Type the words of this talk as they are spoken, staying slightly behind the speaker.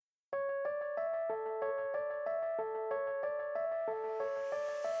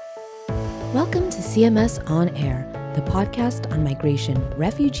Welcome to CMS On Air, the podcast on migration,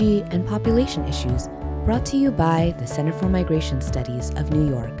 refugee, and population issues, brought to you by the Center for Migration Studies of New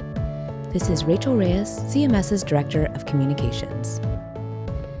York. This is Rachel Reyes, CMS's Director of Communications.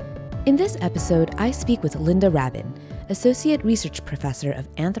 In this episode, I speak with Linda Rabin, Associate Research Professor of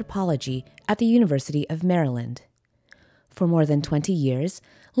Anthropology at the University of Maryland. For more than 20 years,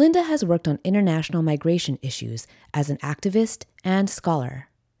 Linda has worked on international migration issues as an activist and scholar.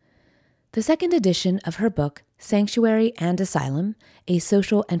 The second edition of her book, Sanctuary and Asylum, A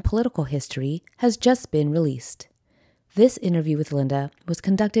Social and Political History, has just been released. This interview with Linda was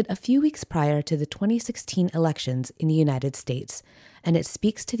conducted a few weeks prior to the 2016 elections in the United States, and it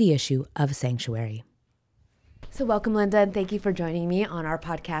speaks to the issue of sanctuary. So welcome, Linda, and thank you for joining me on our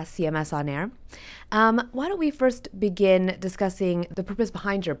podcast, CMS On Air. Why don't we first begin discussing the purpose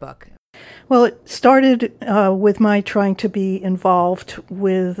behind your book? Well, it started with my trying to be involved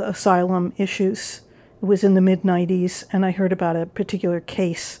with asylum issues. It was in the mid-90s, and I heard about a particular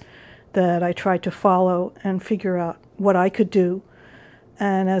case that I tried to follow and figure out what I could do.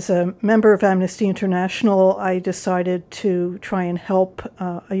 And as a member of Amnesty International, I decided to try and help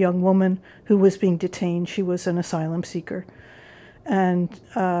a young woman who was being detained. She was an asylum seeker. And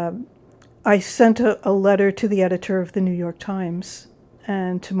I sent a letter to the editor of the New York Times,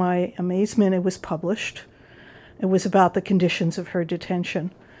 and to my amazement, it was published. It was about the conditions of her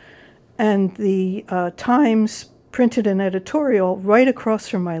detention. And the Times printed an editorial right across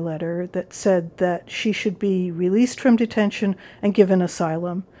from my letter that said that she should be released from detention and given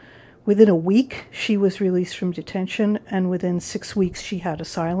asylum. Within a week, she was released from detention, and within 6 weeks, she had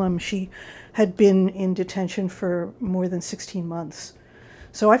asylum. She had been in detention for more than 16 months.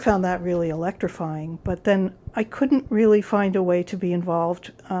 So I found that really electrifying, but then I couldn't really find a way to be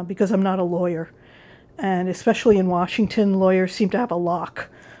involved because I'm not a lawyer. And especially in Washington, lawyers seem to have a lock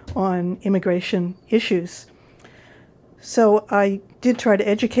on immigration issues. So I did try to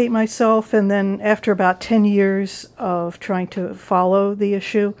educate myself, and then after about 10 years of trying to follow the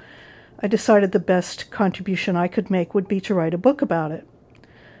issue, I decided the best contribution I could make would be to write a book about it.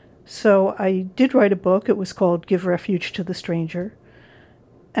 So I did write a book. It was called Give Refuge to the Stranger.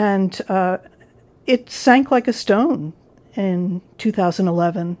 And it sank like a stone in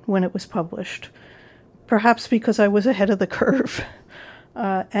 2011 when it was published, perhaps because I was ahead of the curve.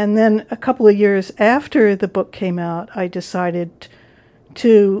 And then a couple of years after the book came out, I decided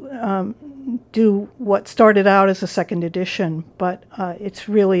to do what started out as a second edition, but it's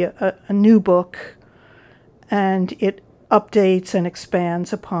really a new book, and it updates and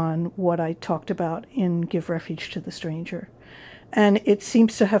expands upon what I talked about in Give Refuge to the Stranger. And it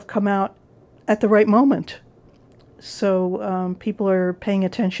seems to have come out at the right moment. So people are paying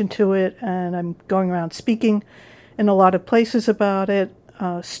attention to it, and I'm going around speaking in a lot of places about it.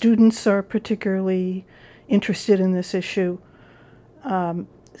 Students are particularly interested in this issue.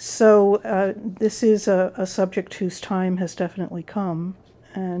 So this is a subject whose time has definitely come,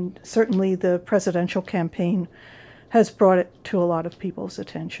 and certainly the presidential campaign has brought it to a lot of people's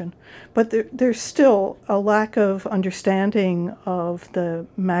attention. But there's still a lack of understanding of the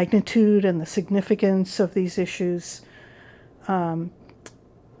magnitude and the significance of these issues. There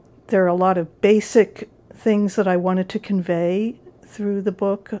are a lot of basic things that I wanted to convey through the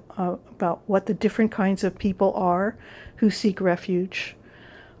book about what the different kinds of people are who seek refuge.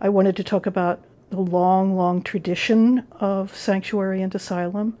 I wanted to talk about the long, long tradition of sanctuary and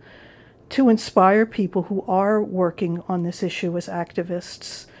asylum, to inspire people who are working on this issue as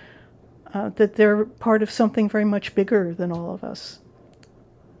activists, that they're part of something very much bigger than all of us.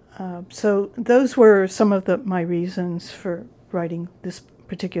 So those were some of my reasons for writing this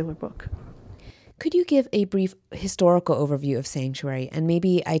particular book. Could you give a brief historical overview of sanctuary and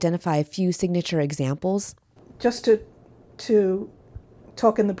maybe identify a few signature examples? Just to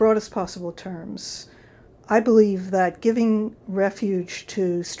talk in the broadest possible terms, I believe that giving refuge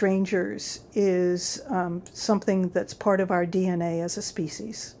to strangers is something that's part of our DNA as a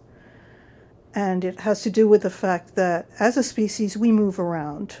species. And it has to do with the fact that as a species, we move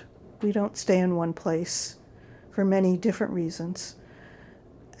around. We don't stay in one place for many different reasons.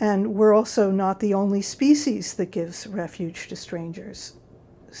 And we're also not the only species that gives refuge to strangers.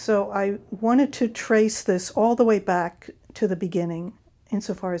 So I wanted to trace this all the way back to the beginning,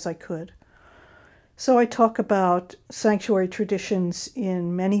 insofar as I could. So I talk about sanctuary traditions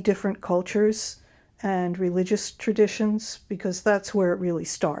in many different cultures and religious traditions, because that's where it really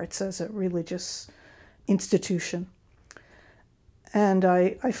starts as a religious institution. And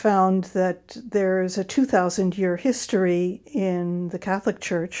I found that there is a 2,000-year history in the Catholic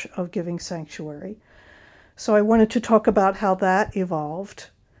Church of giving sanctuary. So I wanted to talk about how that evolved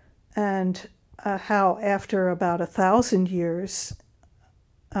and how after about 1,000 years,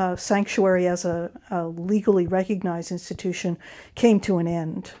 sanctuary as a legally recognized institution came to an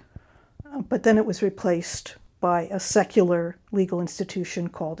end. But then it was replaced by a secular legal institution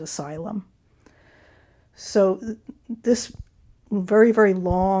called asylum. So this very, very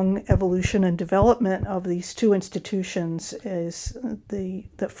long evolution and development of these two institutions is the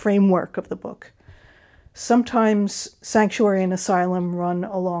framework of the book. Sometimes sanctuary and asylum run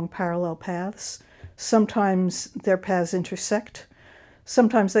along parallel paths. Sometimes their paths intersect.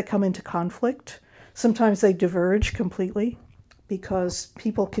 Sometimes they come into conflict. Sometimes they diverge completely because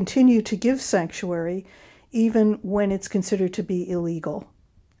people continue to give sanctuary even when it's considered to be illegal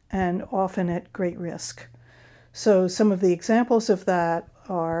and often at great risk. So some of the examples of that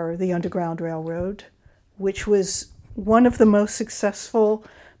are the Underground Railroad, which was one of the most successful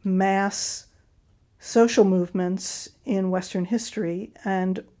mass social movements in Western history,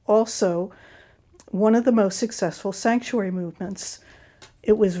 and also one of the most successful sanctuary movements.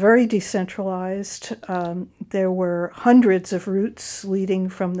 It was very decentralized. There were hundreds of routes leading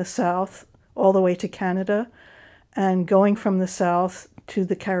from the South all the way to Canada and going from the South to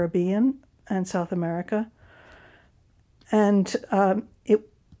the Caribbean and South America. And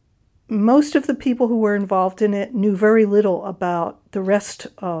most of the people who were involved in it knew very little about the rest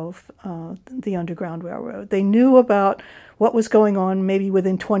of the Underground Railroad. They knew about what was going on maybe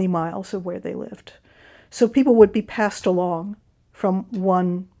within 20 miles of where they lived. So people would be passed along from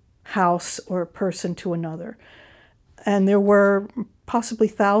one house or person to another. And there were possibly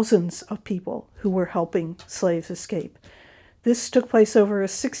thousands of people who were helping slaves escape. This took place over a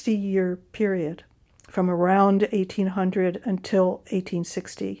 60-year period, from around 1800 until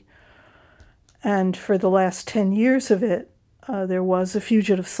 1860. And for the last 10 years of it, there was a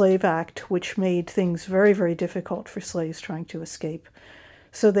Fugitive Slave Act, which made things very, very difficult for slaves trying to escape.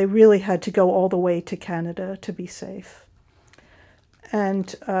 So they really had to go all the way to Canada to be safe.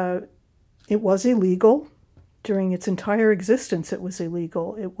 And it was illegal. During its entire existence, it was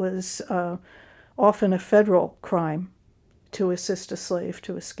illegal. It was often a federal crime to assist a slave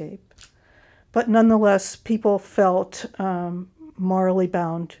to escape. But nonetheless, people felt morally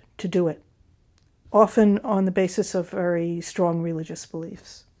bound to do it, often on the basis of very strong religious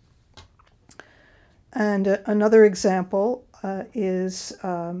beliefs. And another example is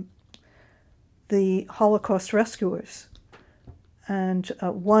the Holocaust rescuers. And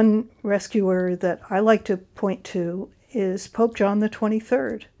one rescuer that I like to point to is Pope John the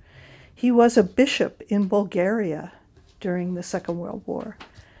 23rd. He was a bishop in Bulgaria during the Second World War.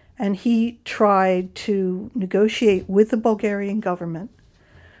 And he tried to negotiate with the Bulgarian government,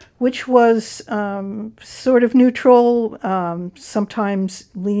 which was sort of neutral, sometimes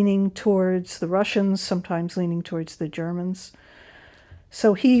leaning towards the Russians, sometimes leaning towards the Germans.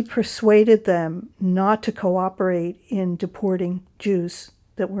 So he persuaded them not to cooperate in deporting Jews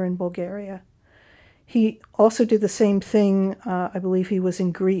that were in Bulgaria. He also did the same thing, I believe he was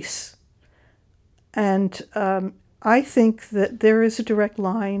in Greece. And I think that there is a direct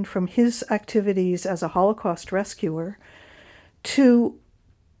line from his activities as a Holocaust rescuer to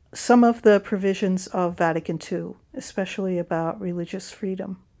some of the provisions of Vatican II, especially about religious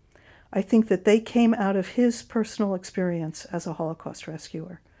freedom. I think that they came out of his personal experience as a Holocaust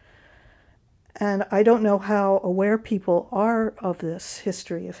rescuer. And I don't know how aware people are of this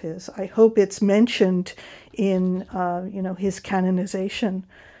history of his. I hope it's mentioned in his canonization,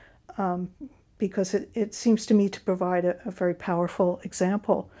 because it seems to me to provide a very powerful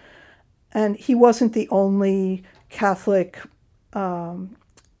example. And he wasn't the only Catholic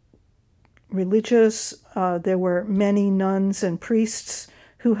religious. There were many nuns and priests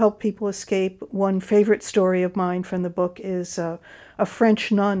who helped people escape. One favorite story of mine from the book is a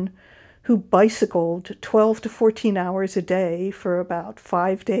French nun who bicycled 12 to 14 hours a day for about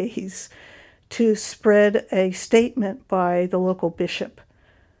 5 days to spread a statement by the local bishop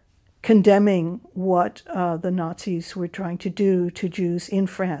condemning what the Nazis were trying to do to Jews in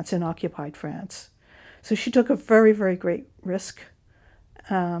France, in occupied France. So she took a very, very great risk.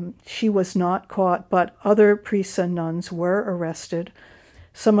 She was not caught, but other priests and nuns were arrested.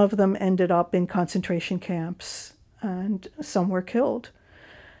 Some of them ended up in concentration camps, and some were killed.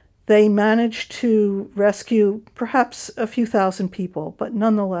 They managed to rescue perhaps a few thousand people, but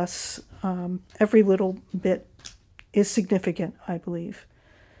nonetheless, every little bit is significant, I believe.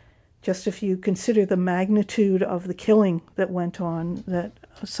 Just if you consider the magnitude of the killing that went on, that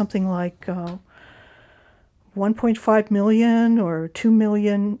something like 1.5 million or 2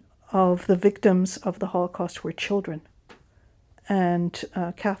 million of the victims of the Holocaust were children. And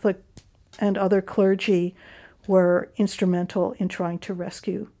Catholic and other clergy were instrumental in trying to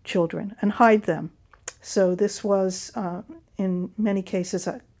rescue children and hide them. So this was, in many cases,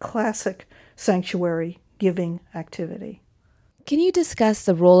 a classic sanctuary giving activity. Can you discuss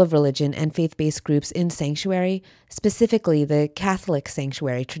the role of religion and faith-based groups in sanctuary, specifically the Catholic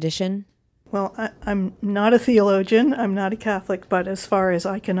sanctuary tradition? Well, I'm not a theologian, I'm not a Catholic, but as far as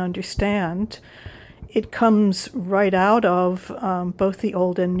I can understand, it comes right out of both the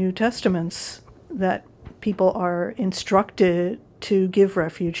Old and New Testaments that people are instructed to give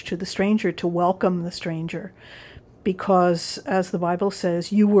refuge to the stranger, to welcome the stranger, because, as the Bible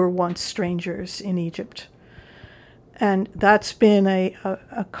says, you were once strangers in Egypt. And that's been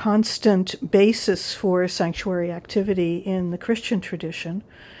a constant basis for sanctuary activity in the Christian tradition.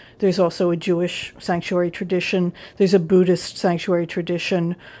 There's also a Jewish sanctuary tradition. There's a Buddhist sanctuary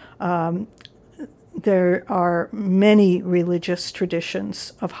tradition. There are many religious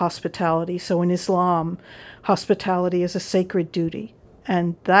traditions of hospitality. So in Islam, hospitality is a sacred duty.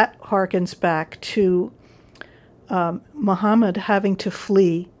 And that harkens back to Muhammad having to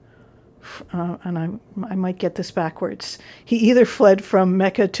flee, and I might get this backwards. He either fled from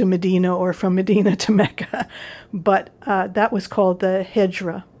Mecca to Medina or from Medina to Mecca, but that was called the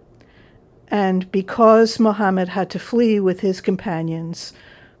Hijra. And because Muhammad had to flee with his companions,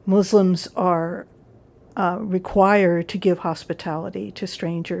 Muslims are required to give hospitality to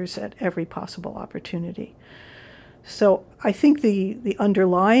strangers at every possible opportunity. So I think the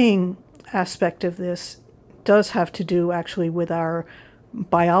underlying aspect of this does have to do actually with our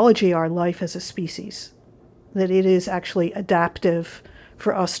biology, our life as a species, that it is actually adaptive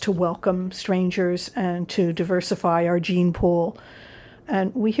for us to welcome strangers and to diversify our gene pool.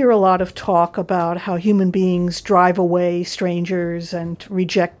 And we hear a lot of talk about how human beings drive away strangers and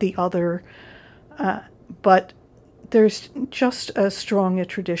reject the other, but there's just as strong a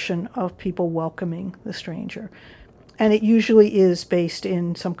tradition of people welcoming the stranger. And it usually is based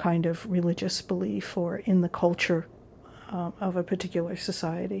in some kind of religious belief or in the culture of a particular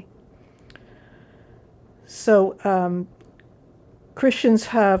society. So Christians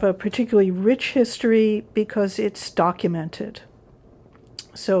have a particularly rich history because it's documented.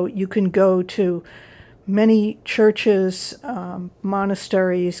 So you can go to many churches,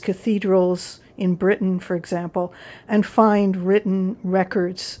 monasteries, cathedrals in Britain, for example, and find written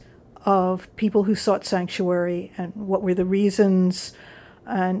records of people who sought sanctuary and what were the reasons.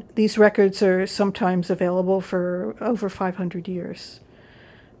 And these records are sometimes available for over 500 years.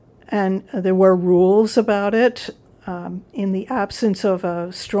 And there were rules about it. In the absence of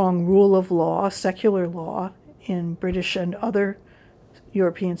a strong rule of law, secular law, in British and other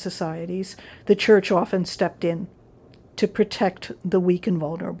European societies, the church often stepped in to protect the weak and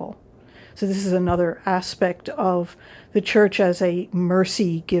vulnerable. So this is another aspect of the church as a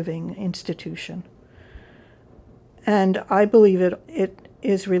mercy-giving institution. And I believe it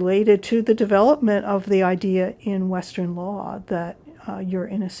is related to the development of the idea in Western law that you're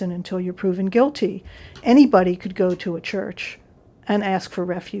innocent until you're proven guilty. Anybody could go to a church and ask for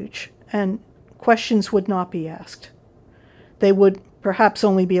refuge, and questions would not be asked. They would perhaps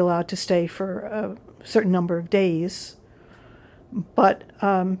only be allowed to stay for a certain number of days, but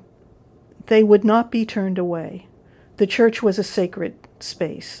they would not be turned away. The church was a sacred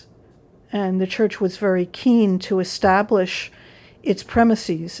space, and the church was very keen to establish its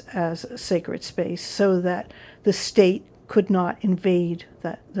premises as a sacred space so that the state could not invade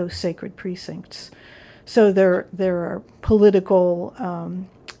those sacred precincts. So there are political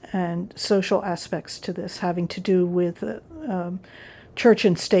and social aspects to this having to do with church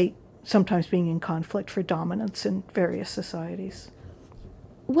and state sometimes being in conflict for dominance in various societies.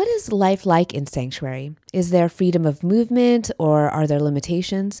 What is life like in sanctuary? Is there freedom of movement or are there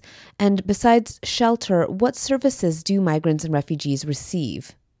limitations? And besides shelter, what services do migrants and refugees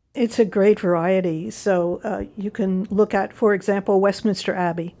receive? It's a great variety. So you can look at, for example, Westminster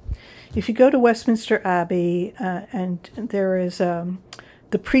Abbey. If you go to Westminster Abbey and there is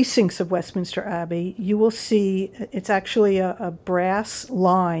the precincts of Westminster Abbey, you will see it's actually a brass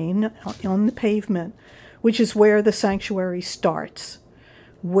line on the pavement, which is where the sanctuary starts,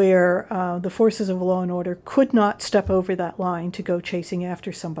 where the forces of law and order could not step over that line to go chasing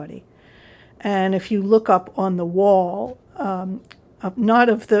after somebody. And if you look up on the wall, not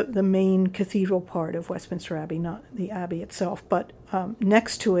of the main cathedral part of Westminster Abbey, not the Abbey itself, but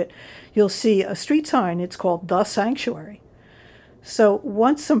next to it, you'll see a street sign. It's called The Sanctuary. So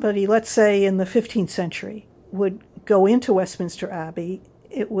once somebody, let's say in the 15th century, would go into Westminster Abbey,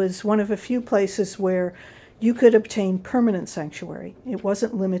 it was one of a few places where you could obtain permanent sanctuary. It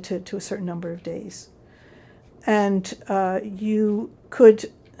wasn't limited to a certain number of days. And you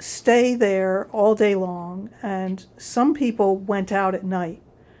could stay there all day long, and some people went out at night.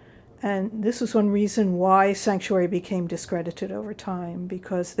 And this was one reason why sanctuary became discredited over time,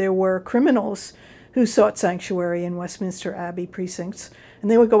 because there were criminals who sought sanctuary in Westminster Abbey precincts, and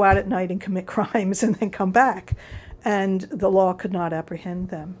they would go out at night and commit crimes and then come back, and the law could not apprehend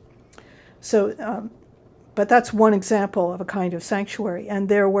them. So, but that's one example of a kind of sanctuary. And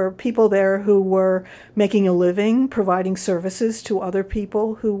there were people there who were making a living, providing services to other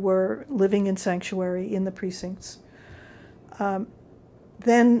people who were living in sanctuary in the precincts.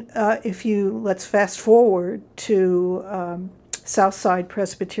 Then let's fast forward to Southside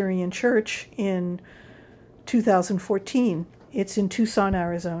Presbyterian Church in 2014. It's in Tucson,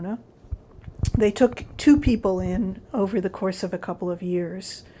 Arizona. They took 2 people in over the course of a couple of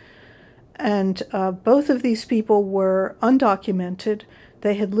years. And both of these people were undocumented.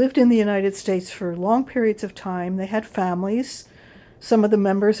 They had lived in the United States for long periods of time. They had families. Some of the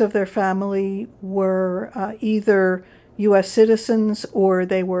members of their family were either U.S. citizens, or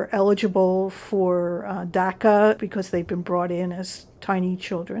they were eligible for DACA because they'd been brought in as tiny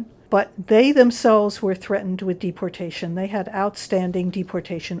children. But they themselves were threatened with deportation. They had outstanding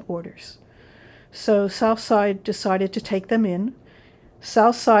deportation orders. So Southside decided to take them in.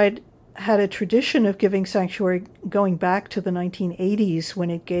 Southside had a tradition of giving sanctuary going back to the 1980s, when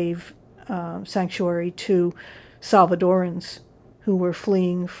it gave sanctuary to Salvadorans who were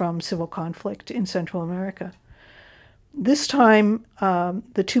fleeing from civil conflict in Central America. This time,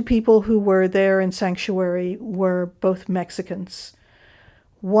 the 2 people who were there in sanctuary were both Mexicans.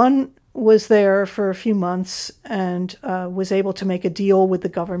 One was there for a few months and was able to make a deal with the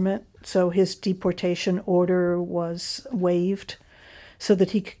government, so his deportation order was waived so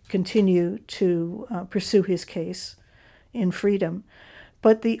that he could continue to pursue his case in freedom.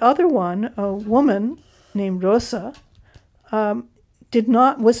 But the other one, a woman named Rosa,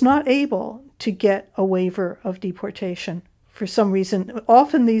 was not able to get a waiver of deportation for some reason.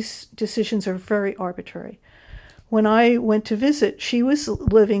 Often these decisions are very arbitrary. When I went to visit, she was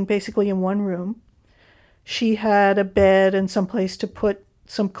living basically in one room. She had a bed and some place to put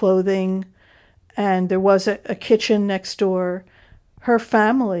some clothing, and there was a kitchen next door. Her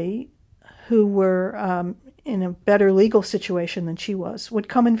family, who were in a better legal situation than she was, would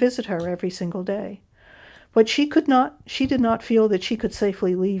come and visit her every single day. But she did not feel that she could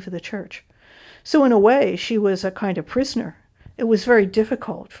safely leave the church. So in a way, she was a kind of prisoner. It was very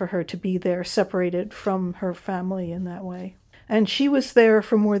difficult for her to be there, separated from her family in that way. And she was there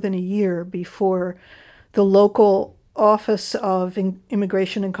for more than a year before the local Office of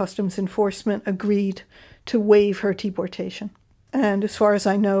Immigration and Customs Enforcement agreed to waive her deportation. And as far as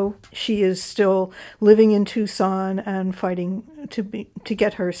I know, she is still living in Tucson and fighting to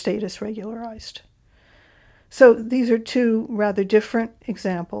get her status regularized. So these are 2 rather different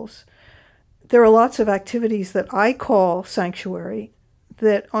examples. There are lots of activities that I call sanctuary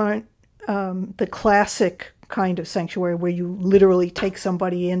that aren't the classic kind of sanctuary where you literally take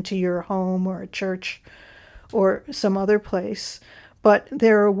somebody into your home or a church or some other place. But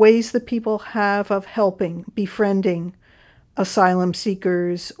there are ways that people have of helping, befriending asylum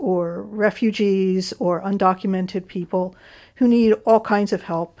seekers or refugees or undocumented people who need all kinds of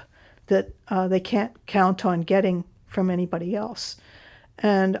help that they can't count on getting from anybody else.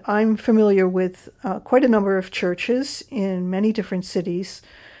 And I'm familiar with quite a number of churches in many different cities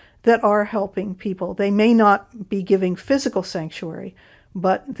that are helping people. They may not be giving physical sanctuary,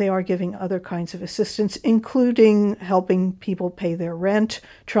 but they are giving other kinds of assistance, including helping people pay their rent,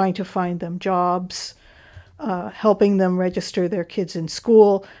 trying to find them jobs, helping them register their kids in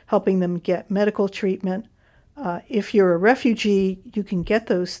school, helping them get medical treatment. If you're a refugee, you can get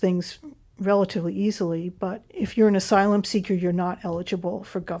those things relatively easily, but if you're an asylum seeker, you're not eligible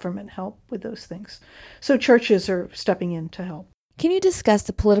for government help with those things. So churches are stepping in to help. Can you discuss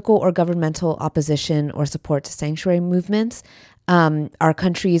the political or governmental opposition or support to sanctuary movements? Are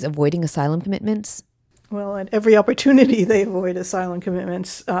countries avoiding asylum commitments? Well, at every opportunity they avoid asylum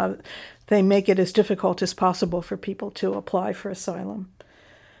commitments. They make it as difficult as possible for people to apply for asylum.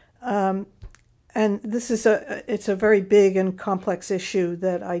 And this is it's a very big and complex issue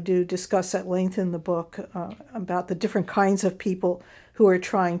that I do discuss at length in the book about the different kinds of people who are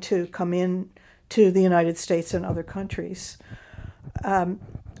trying to come in to the United States and other countries. And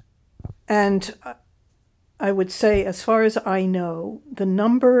I would say, as far as I know, the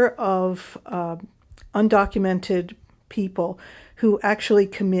number of undocumented people who actually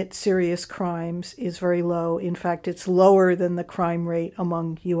commit serious crimes is very low. In fact, it's lower than the crime rate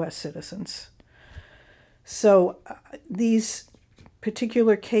among U.S. citizens. So these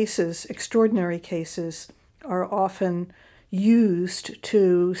particular cases, extraordinary cases, are often used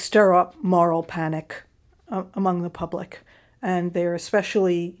to stir up moral panic among the public. And they're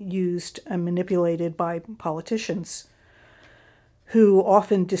especially used and manipulated by politicians who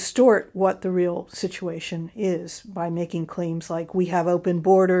often distort what the real situation is by making claims like, we have open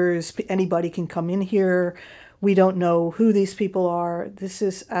borders, anybody can come in here, we don't know who these people are. This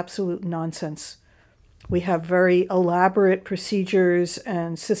is absolute nonsense. We have very elaborate procedures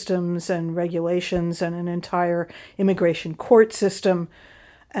and systems and regulations and an entire immigration court system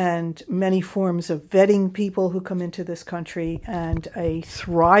and many forms of vetting people who come into this country and a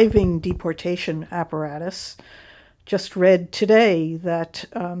thriving deportation apparatus. Just read today that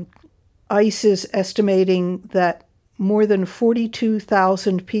ICE is estimating that more than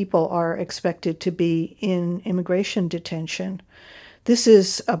 42,000 people are expected to be in immigration detention. This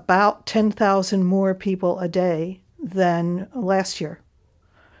is about 10,000 more people a day than last year.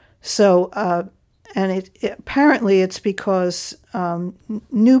 So, and apparently it's because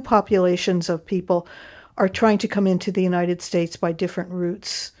new populations of people are trying to come into the United States by different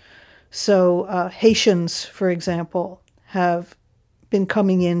routes. So Haitians, for example, have been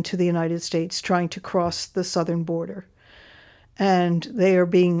coming into the United States trying to cross the southern border. And they are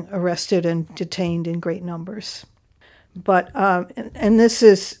being arrested and detained in great numbers. But, and this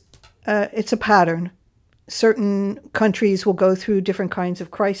is, it's a pattern. Certain countries will go through different kinds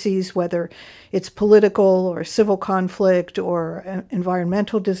of crises, whether it's political or civil conflict or an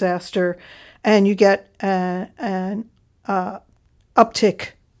environmental disaster, and you get an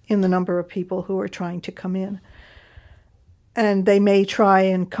uptick in the number of people who are trying to come in. And they may try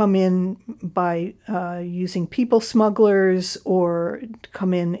and come in by using people smugglers or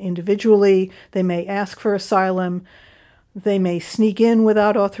come in individually. They may ask for asylum. They may sneak in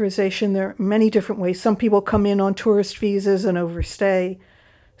without authorization. There are many different ways. Some people come in on tourist visas and overstay.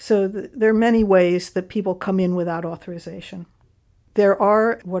 So there are many ways that people come in without authorization. There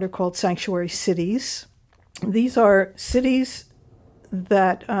are what are called sanctuary cities. These are cities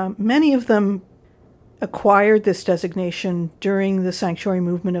that many of them acquired this designation during the sanctuary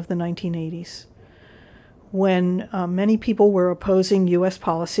movement of the 1980s, when many people were opposing U.S.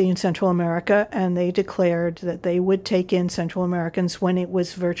 policy in Central America, and they declared that they would take in Central Americans when it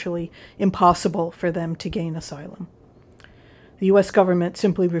was virtually impossible for them to gain asylum. The U.S. government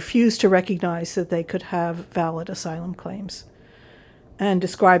simply refused to recognize that they could have valid asylum claims and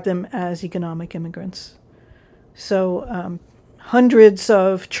described them as economic immigrants. So hundreds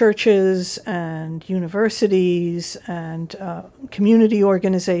of churches and universities and community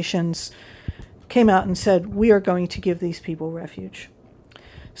organizations came out and said, we are going to give these people refuge.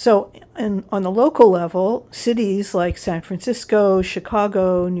 So on the local level, cities like San Francisco,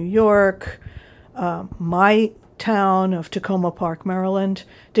 Chicago, New York, my town of Tacoma Park, Maryland,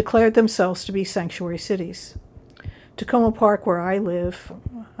 declared themselves to be sanctuary cities. Tacoma Park, where I live,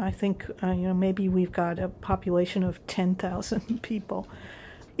 I think maybe we've got a population of 10,000 people,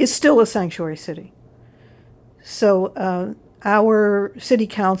 is still a sanctuary city. So our city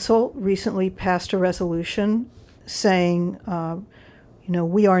council recently passed a resolution saying,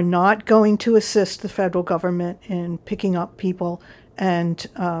 we are not going to assist the federal government in picking up people and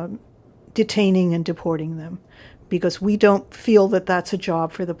detaining and deporting them, because we don't feel that that's a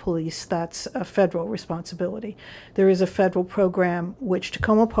job for the police. That's a federal responsibility. There is a federal program which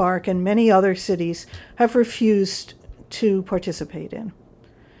Tacoma Park and many other cities have refused to participate in,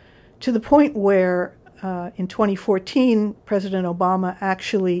 to the point where in 2014, President Obama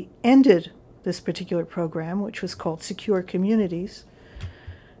actually ended this particular program, which was called Secure Communities.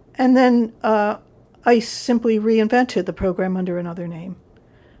 And then ICE simply reinvented the program under another name.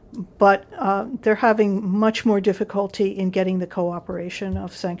 But they're having much more difficulty in getting the cooperation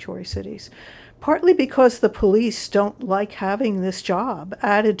of sanctuary cities, partly because the police don't like having this job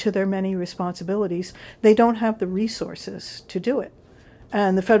added to their many responsibilities. They don't have the resources to do it,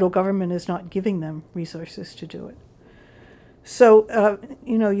 and the federal government is not giving them resources to do it. So,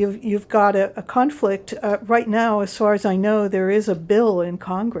 you've got a conflict. Right now, as far as I know, there is a bill in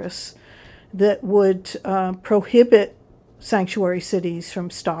Congress that would prohibit sanctuary cities from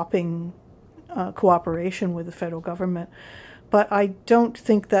stopping cooperation with the federal government. But I don't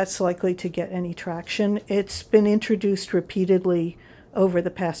think that's likely to get any traction. It's been introduced repeatedly over the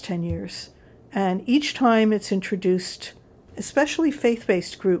past 10 years. And each time it's introduced, especially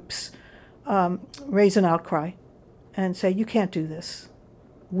faith-based groups raise an outcry and say, you can't do this.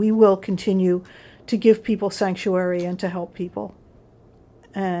 We will continue to give people sanctuary and to help people.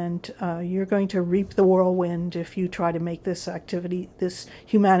 And you're going to reap the whirlwind if you try to make this activity, this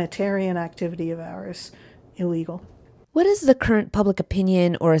humanitarian activity of ours, illegal. What is the current public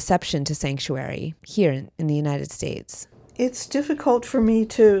opinion or reception to sanctuary here in the United States? It's difficult for me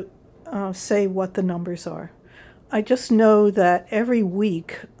to say what the numbers are. I just know that every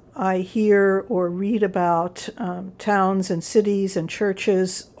week I hear or read about towns and cities and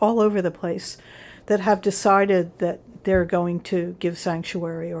churches all over the place that have decided that they're going to give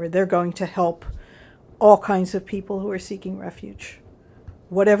sanctuary or they're going to help all kinds of people who are seeking refuge,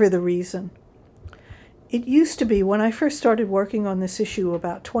 whatever the reason. It used to be, when I first started working on this issue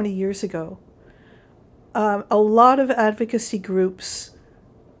about 20 years ago, a lot of advocacy groups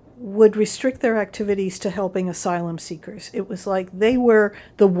would restrict their activities to helping asylum seekers. It was like they were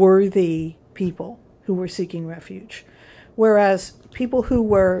the worthy people who were seeking refuge, whereas people who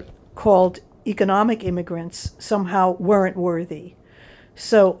were called economic immigrants somehow weren't worthy.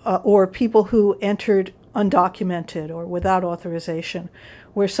 So, or people who entered undocumented or without authorization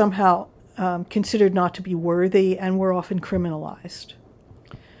were somehow considered not to be worthy and were often criminalized.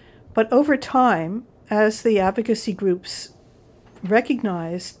 But over time, as the advocacy groups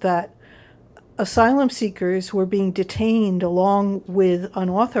recognized that asylum seekers were being detained along with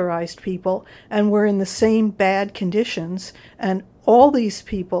unauthorized people and were in the same bad conditions, and all these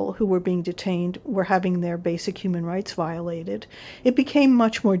people who were being detained were having their basic human rights violated, it became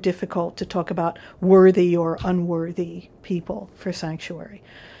much more difficult to talk about worthy or unworthy people for sanctuary.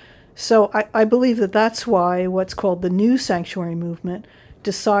 So I believe that that's why what's called the New Sanctuary Movement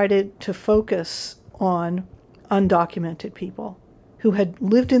decided to focus on undocumented people who had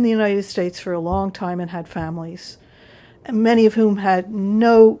lived in the United States for a long time and had families, many of whom had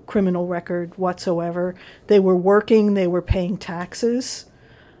no criminal record whatsoever. They were working, they were paying taxes,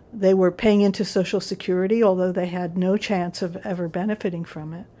 they were paying into Social Security, although they had no chance of ever benefiting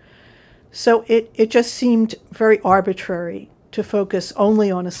from it. So it just seemed very arbitrary to focus only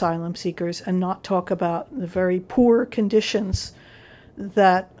on asylum seekers and not talk about the very poor conditions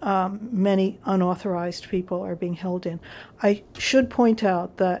that many unauthorized people are being held in. I should point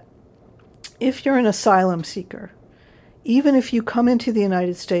out that if you're an asylum seeker, even if you come into the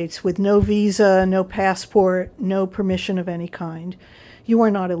United States with no visa, no passport, no permission of any kind, you are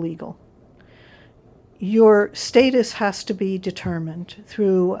not illegal. Your status has to be determined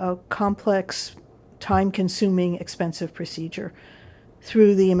through a complex, time-consuming, expensive procedure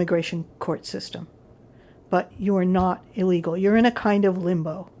through the immigration court system. But you are not illegal. You're in a kind of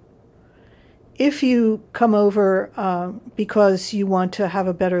limbo. If you come over because you want to have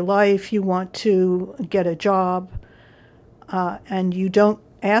a better life, you want to get a job, and you don't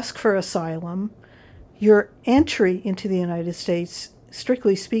ask for asylum, your entry into the United States,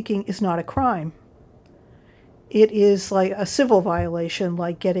 strictly speaking, is not a crime. It is like a civil violation,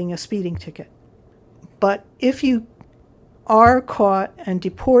 like getting a speeding ticket. But if you are caught and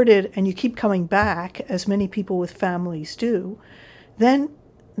deported and you keep coming back, as many people with families do, then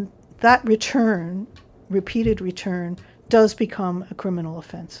that return, repeated return, does become a criminal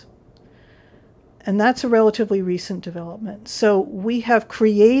offense. And that's a relatively recent development. So we have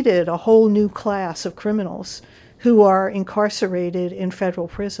created a whole new class of criminals who are incarcerated in federal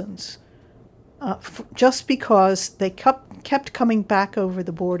prisons just because they kept coming back over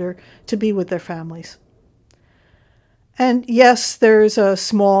the border to be with their families. And yes, there's a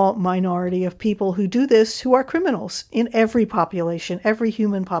small minority of people who do this who are criminals. In every population, every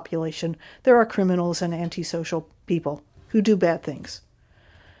human population, there are criminals and antisocial people who do bad things.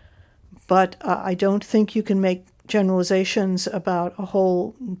 But I don't think you can make generalizations about a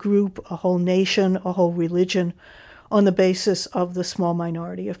whole group, a whole nation, a whole religion on the basis of the small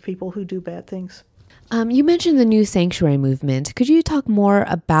minority of people who do bad things. You mentioned the New Sanctuary Movement. Could you talk more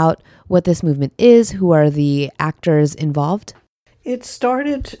about what this movement is? Who are the actors involved? It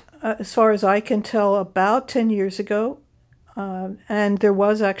started, as far as I can tell, about 10 years ago. And there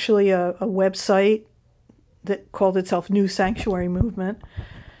was actually a website that called itself New Sanctuary Movement.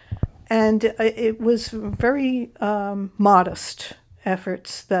 And it was very modest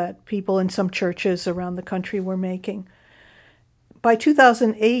efforts that people in some churches around the country were making. By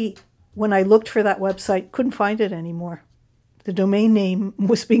 2008, when I looked for that website, couldn't find it anymore. The domain name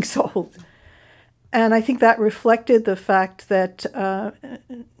was being sold. And I think that reflected the fact that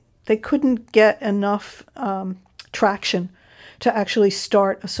they couldn't get enough traction to actually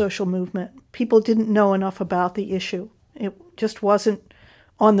start a social movement. People didn't know enough about the issue. It just wasn't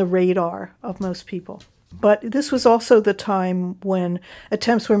on the radar of most people. But this was also the time when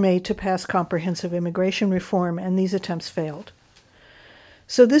attempts were made to pass comprehensive immigration reform, and these attempts failed.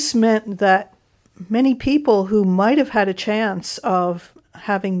 So this meant that many people who might have had a chance of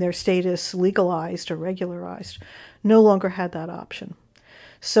having their status legalized or regularized no longer had that option.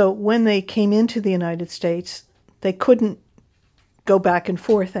 So when they came into the United States, they couldn't go back and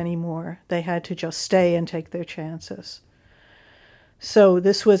forth anymore. They had to just stay and take their chances. So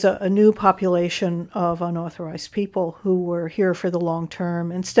this was a new population of unauthorized people who were here for the long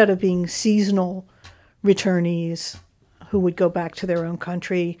term instead of being seasonal returnees who would go back to their own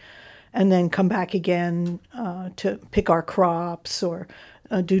country and then come back again to pick our crops or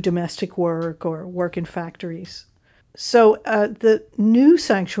do domestic work or work in factories. So the new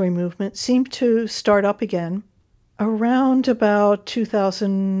sanctuary movement seemed to start up again around about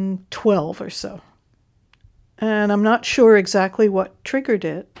 2012 or so. And I'm not sure exactly what triggered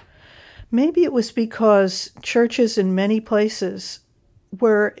it. Maybe it was because churches in many places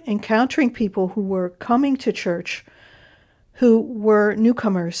were encountering people who were coming to church who were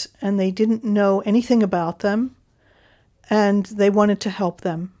newcomers and they didn't know anything about them and they wanted to help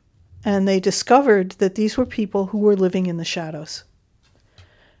them. And they discovered that these were people who were living in the shadows.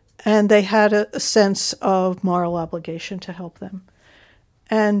 And they had a sense of moral obligation to help them.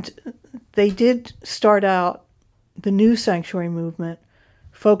 And they did start out the new sanctuary movement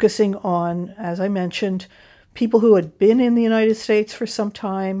focusing on, as I mentioned, people who had been in the United States for some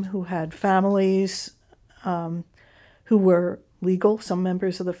time, who had families, who were legal. Some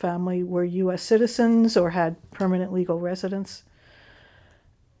members of the family were U.S. citizens or had permanent legal residence.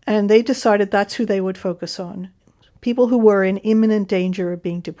 And they decided that's who they would focus on, people who were in imminent danger of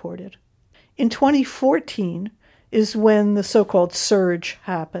being deported. In 2014 is when the so-called surge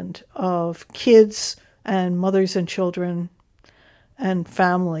happened of kids and mothers and children and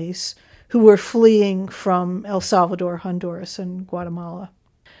families who were fleeing from El Salvador, Honduras, and Guatemala.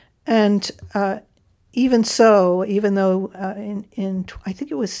 And even so, even though in I think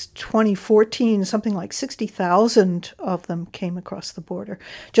it was 2014, something like 60,000 of them came across the border,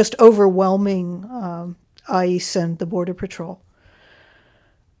 just overwhelming ICE and the Border Patrol.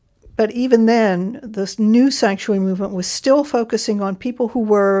 But even then, this new sanctuary movement was still focusing on people who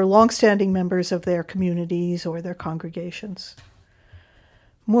were longstanding members of their communities or their congregations.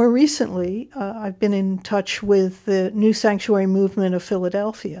 More recently, I've been in touch with the New Sanctuary Movement of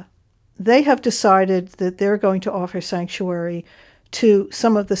Philadelphia. They have decided that they're going to offer sanctuary to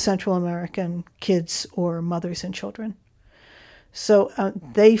some of the Central American kids or mothers and children. So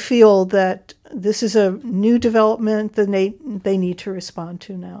they feel that this is a new development that they need to respond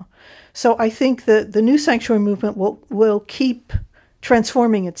to now. So I think that the New Sanctuary Movement will keep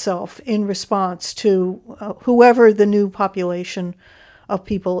transforming itself in response to whoever the new population of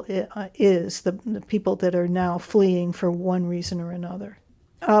people is, the people that are now fleeing for one reason or another.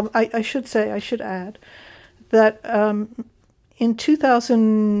 I should add that in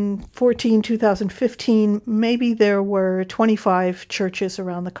 2014, 2015, maybe there were 25 churches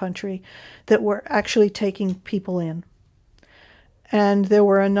around the country that were actually taking people in. And there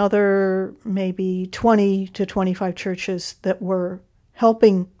were another maybe 20 to 25 churches that were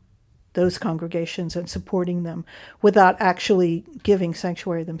helping those congregations and supporting them without actually giving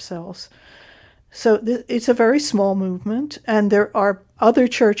sanctuary themselves. So it's a very small movement, and there are other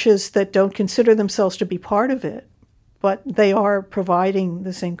churches that don't consider themselves to be part of it, but they are providing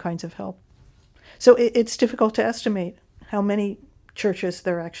the same kinds of help. So it's difficult to estimate how many churches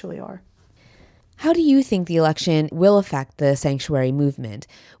there actually are. How do you think the election will affect the sanctuary movement?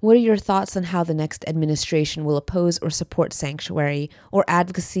 What are your thoughts on how the next administration will oppose or support sanctuary or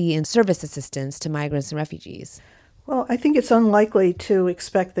advocacy and service assistance to migrants and refugees? Well, I think it's unlikely to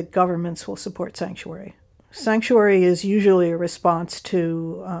expect that governments will support sanctuary. Sanctuary is usually a response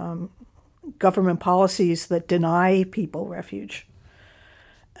to government policies that deny people refuge.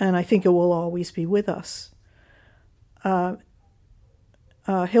 And I think it will always be with us.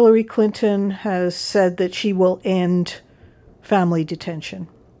 Hillary Clinton has said that she will end family detention.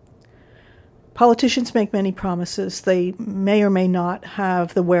 Politicians make many promises. They may or may not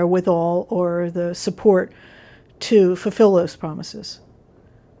have the wherewithal or the support to fulfill those promises.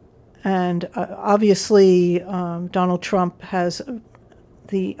 And obviously, Donald Trump has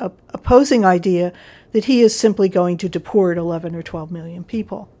the opposing idea that he is simply going to deport 11 or 12 million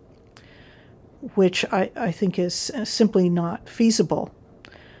people, which I think is simply not feasible.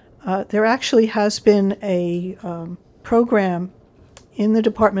 There actually has been a program in the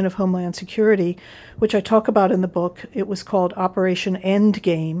Department of Homeland Security, which I talk about in the book. It was called Operation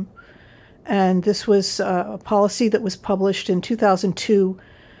Endgame, and this was a policy that was published in 2002,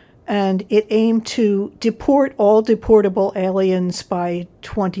 and it aimed to deport all deportable aliens by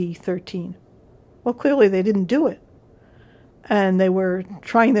 2013. Well, clearly they didn't do it, and they were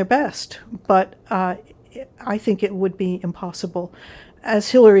trying their best, but I think it would be impossible. As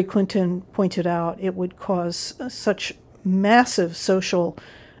Hillary Clinton pointed out, it would cause such massive social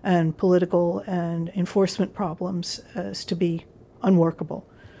and political and enforcement problems as to be unworkable.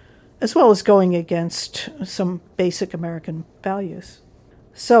 as well as going against some basic American values.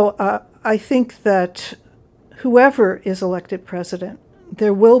 So I think that whoever is elected president,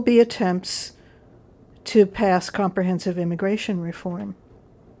 there will be attempts to pass comprehensive immigration reform.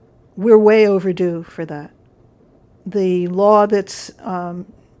 We're way overdue for that. The law that's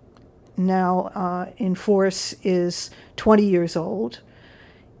now in force is 20 years old.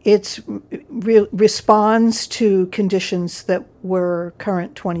 It responds to conditions that were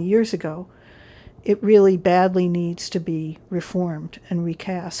current 20 years ago. It really badly needs to be reformed and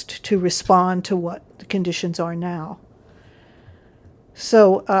recast to respond to what the conditions are now.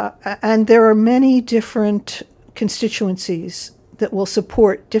 So, and there are many different constituencies that will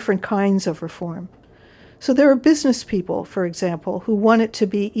support different kinds of reform. So there are business people, for example, who want it to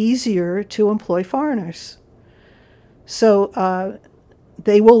be easier to employ foreigners. So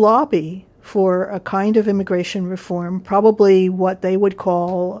they will lobby for a kind of immigration reform, probably what they would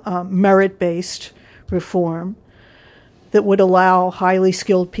call merit-based reform, that would allow highly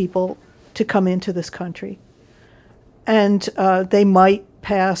skilled people to come into this country. And they might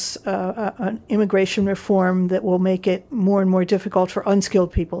pass an immigration reform that will make it more and more difficult for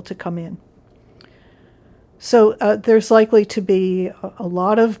unskilled people to come in. So there's likely to be a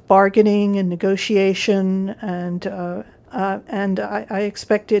lot of bargaining and negotiation, and I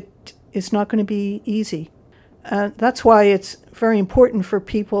expect it is not going to be easy. That's why it's very important for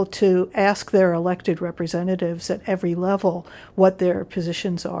people to ask their elected representatives at every level what their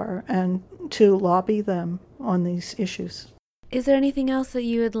positions are and to lobby them on these issues. Is there anything else that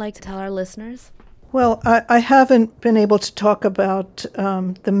you would like to tell our listeners? Well, I haven't been able to talk about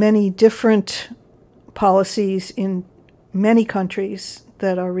the many different policies in many countries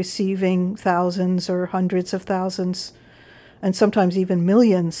that are receiving thousands or hundreds of thousands and sometimes even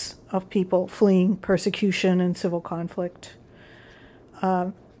millions of people fleeing persecution and civil conflict.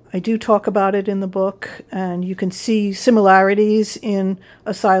 I do talk about it in the book, and you can see similarities in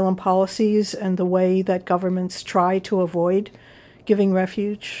asylum policies and the way that governments try to avoid giving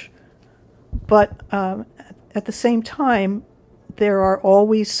refuge. But at the same time, there are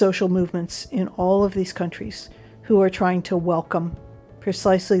always social movements in all of these countries who are trying to welcome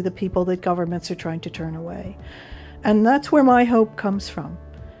precisely the people that governments are trying to turn away. And that's where my hope comes from.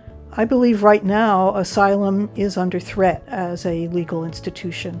 I believe right now asylum is under threat as a legal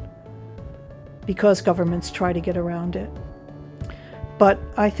institution because governments try to get around it. But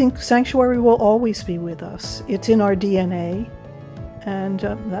I think sanctuary will always be with us. It's in our DNA, and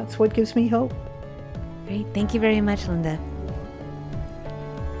that's what gives me hope. Great. Thank you very much, Linda.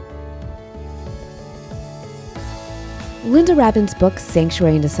 Linda Rabin's book,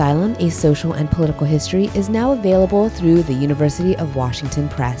 Sanctuary and Asylum, A Social and Political History, is now available through the University of Washington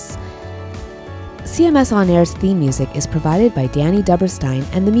Press. CMS On Air's theme music is provided by Danny Duberstein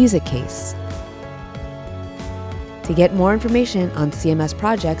and The Music Case. To get more information on CMS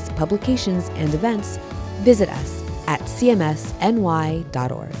projects, publications, and events, visit us at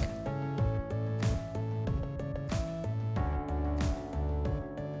cmsny.org.